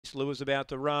Prince Lewis about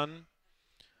to run.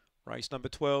 Race number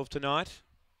 12 tonight.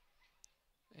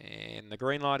 And the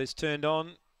green light is turned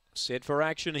on. Set for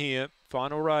action here.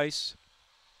 Final race.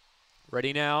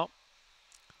 Ready now.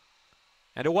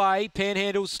 And away,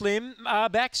 Panhandle Slim,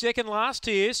 back second last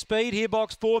here. Speed here,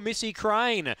 box 4, Missy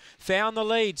Crane. Found the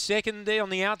lead. Second there on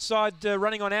the outside,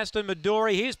 running on Aston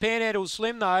Midori. Here's Panhandle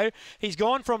Slim, though. He's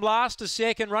gone from last to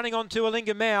second, running on to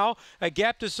Alinga Mao. A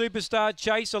gap to Superstar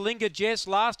Chase. Alinga Jess.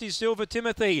 Last is Silver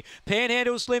Timothy.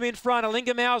 Panhandle Slim in front.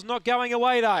 Alinga Mao's not going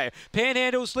away, though.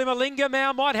 Panhandle Slim, Alinga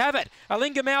Mao might have it.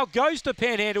 Alinga Mao goes to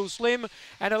Panhandle Slim,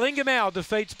 and Alinga Mao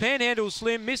defeats Panhandle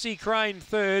Slim. Missy Crane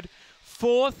third.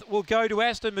 Fourth will go to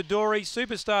Aston Midori,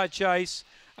 Superstar Chase,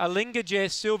 Alinga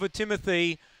Jess, Silver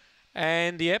Timothy,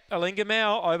 and yep, Alinga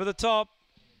Mao over the top.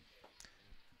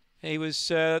 He was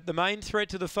the main threat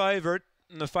to the favourite,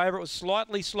 and the favourite was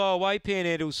slightly slow away,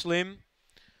 Panhandle Slim.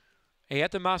 He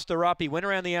had to muster up. He went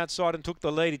around the outside and took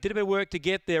the lead. He did a bit of work to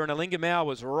get there, and Alinga Mao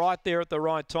was right there at the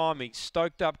right time. He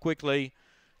stoked up quickly.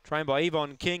 Trained by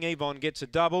Yvonne King. Yvonne gets a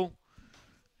double.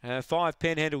 5,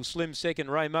 Panhandle Slim, second,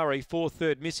 Ray Murray. 4,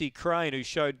 third, Missy Crane, who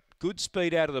showed good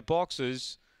speed out of the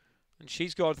boxes. And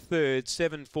she's got third.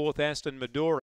 7, fourth, Aston Midori.